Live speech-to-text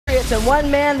sports, and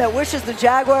one man that wishes the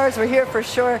Jaguars were here for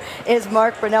sure is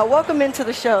Mark Brunell. Welcome into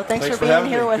the show. Thanks for being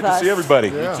here with us. Good to see everybody.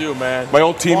 Yeah. You too, man. My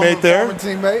old teammate there. Former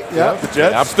teammate, yeah. The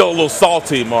Jets. I'm still a little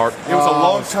salty, Mark. It was a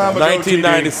long time ago.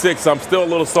 1996. I'm still a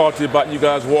little salty about you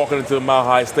guys walking into the Mile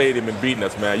High Stadium and beating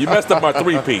us, man. You messed up my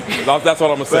three-peat. That's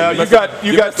what I'm gonna say. Well,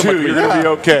 you got two. You're gonna be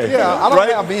okay. Yeah, I don't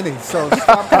have any, so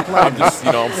stop complaining. I'm just,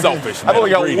 I'm selfish. I've only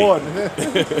got one.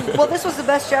 Well, this was the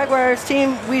best Jaguars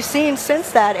team we've seen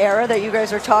since that era that you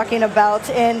guys are talking about,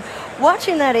 and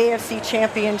watching that AFC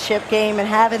Championship game and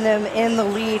having them in the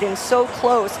lead and so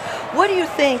close, what do you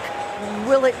think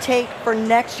will it take for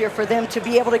next year for them to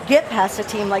be able to get past a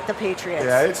team like the Patriots?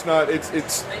 Yeah,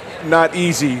 it's not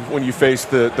easy when you face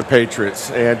the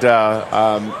Patriots, and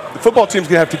the football team's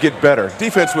gonna have to get better.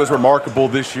 Defense was remarkable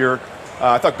this year.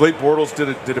 I thought Blake Bortles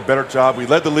did a better job. We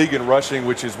led the league in rushing,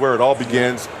 which is where it all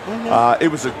begins.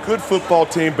 It was a good football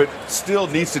team, but still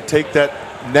needs to take that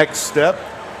next step.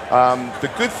 The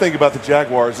good thing about the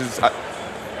Jaguars is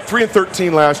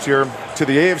 3-13 last year to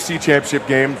the AFC Championship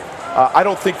game. I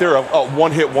don't think they're a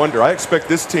one-hit wonder. I expect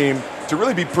this team to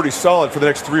really be pretty solid for the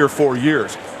next 3 or 4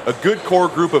 years. A good core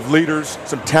group of leaders,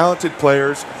 some talented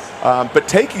players, but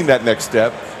taking that next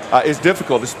step is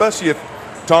difficult, especially if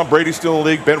Tom Brady's still in the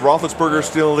league, Ben Roethlisberger's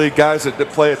still in the league, guys that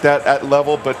play at that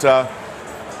level. But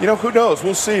who knows?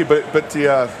 We'll see. But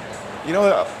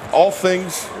all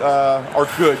things are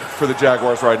good for the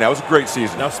Jaguars right now. It was a great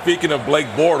season. Now, speaking of Blake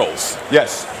Bortles.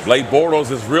 Yes. Blake Bortles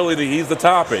is really he's the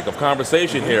topic of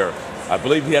conversation here. I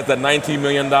believe he has that $19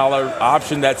 million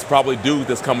option that's probably due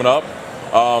that's coming up.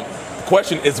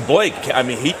 Question is Blake. I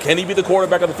mean, can he be the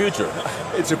quarterback of the future?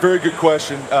 It's a very good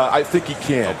question. I think he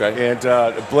can. Okay.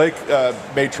 And Blake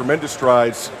made tremendous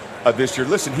strides this year.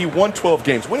 Listen, he won 12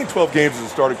 games. Winning 12 games as a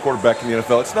starting quarterback in the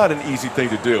NFL, it's not an easy thing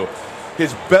to do.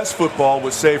 His best football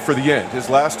was saved for the end. His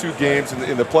last 2 games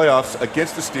in the playoffs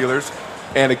against the Steelers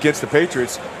and against the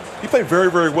Patriots, he played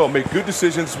very, very well, made good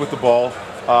decisions with the ball,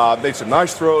 made some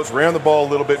nice throws, ran the ball a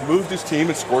little bit, moved his team,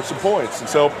 and scored some points. And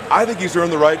so I think he's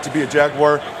earned the right to be a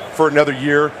Jaguar for another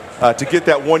year, to get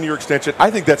that 1-year extension. I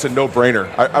think that's a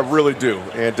no-brainer. I really do.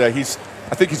 And I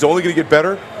think he's only going to get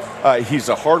better. He's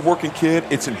a hard-working kid.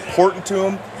 It's important to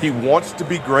him. He wants to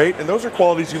be great, and those are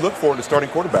qualities you look for in a starting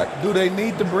quarterback. Do they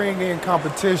need to bring in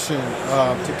competition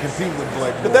to compete with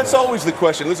Blake Bortles? But that's always the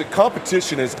question. Listen,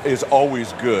 competition is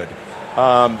always good,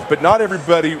 but not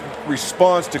everybody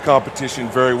responds to competition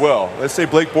very well. Let's say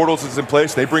Blake Bortles is in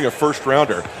place. They bring a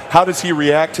first-rounder. How does he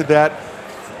react to that?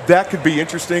 That could be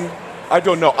interesting. I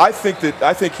don't know. I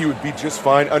think he would be just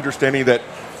fine, understanding that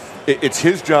it's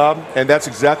his job, and that's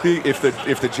exactly if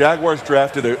the Jaguars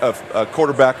drafted a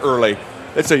quarterback early.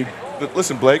 They'd say,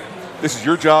 "Listen, Blake, this is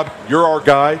your job. You're our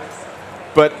guy."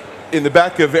 But in the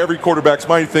back of every quarterback's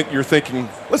mind, you're thinking,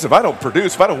 "Listen, if I don't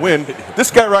produce, if I don't win, this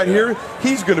guy right here,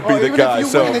 he's going to be the guy."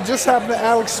 If you win, it just happened to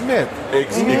Alex Smith.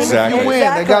 Exactly. If you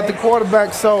win, they got the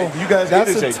quarterback. So you guys,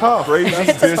 that's it is tough. Crazy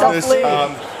business.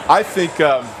 I think.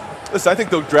 Listen, I think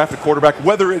they'll draft a quarterback,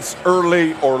 whether it's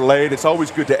early or late. It's always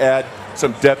good to add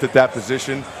some depth at that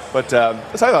position. But I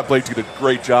thought Blake did a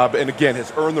great job, and again,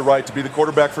 has earned the right to be the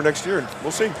quarterback for next year, and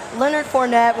we'll see. Leonard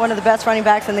Fournette, one of the best running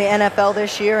backs in the NFL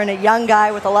this year, and a young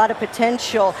guy with a lot of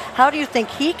potential. How do you think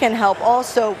he can help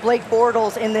also Blake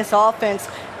Bortles in this offense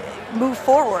move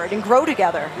forward and grow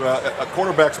together? Well, a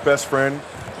quarterback's best friend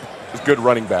is a good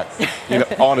running back.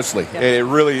 Honestly, yeah. It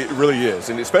really is,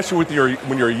 and especially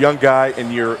when you're a young guy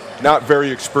and you're not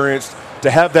very experienced, to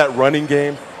have that running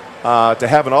game. To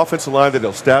have an offensive line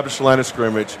that'll establish the line of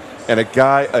scrimmage, and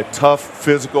a tough,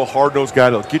 physical, hard-nosed guy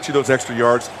that'll get you those extra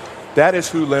yards, that is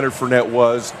who Leonard Fournette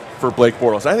was for Blake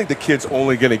Bortles. I think the kid's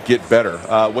only going to get better.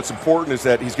 What's important is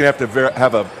that he's going to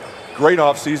have a great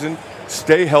offseason,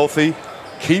 stay healthy,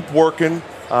 keep working.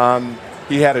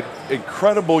 He had an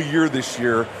incredible year this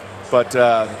year,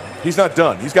 but he's not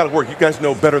done. He's got to work. You guys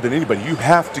know better than anybody. You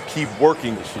have to keep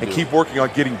working and keep working on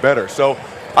getting better. So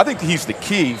I think he's the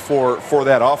key for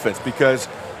that offense, because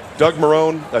Doug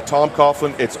Marrone, Tom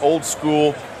Coughlin, it's old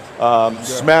school,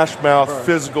 smash mouth,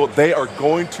 physical. They are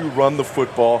going to run the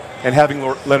football, and having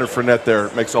Leonard Fournette there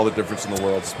makes all the difference in the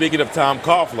world. Speaking of Tom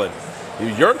Coughlin,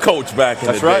 your coach back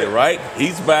in the day, right?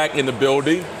 He's back in the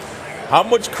building. How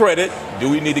much credit do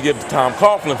we need to give to Tom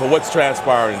Coughlin for what's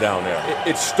transpiring down there?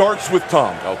 It starts with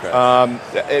Tom.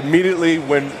 Okay. Immediately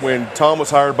when Tom was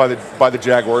hired by the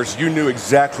Jaguars, you knew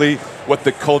exactly what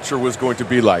the culture was going to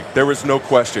be like. There was no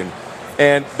question.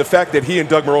 And the fact that he and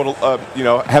Doug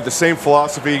Marrone, have the same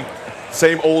philosophy,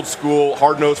 same old school,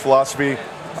 hard-nosed philosophy,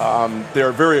 they're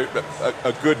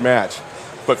a good match.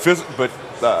 But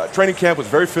training camp was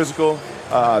very physical.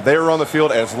 They were on the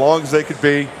field as long as they could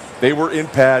be. They were in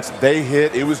pads. They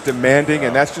hit. It was demanding,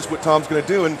 and that's just what Tom's going to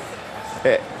do. And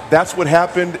that's what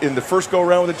happened in the first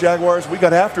go-around with the Jaguars. We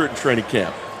got after it in training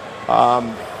camp.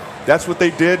 That's what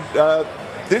they did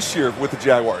this year with the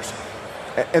Jaguars.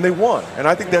 And they won. And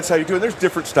I think that's how you do it. There's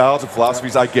different styles and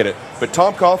philosophies. I get it. But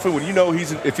Tom Coughlin, when you know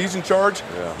if he's in charge,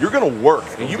 you're going to work.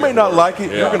 And you may not like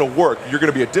it. You're going to work. You're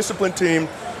going to be a disciplined team.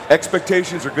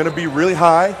 Expectations are going to be really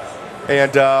high.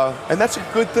 And that's a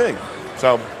good thing.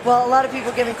 So, well, a lot of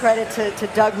people giving credit to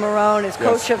Doug Marrone as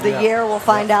Coach of the Year. We'll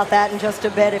find out that in just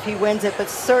a bit if he wins it. But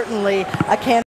certainly a candidate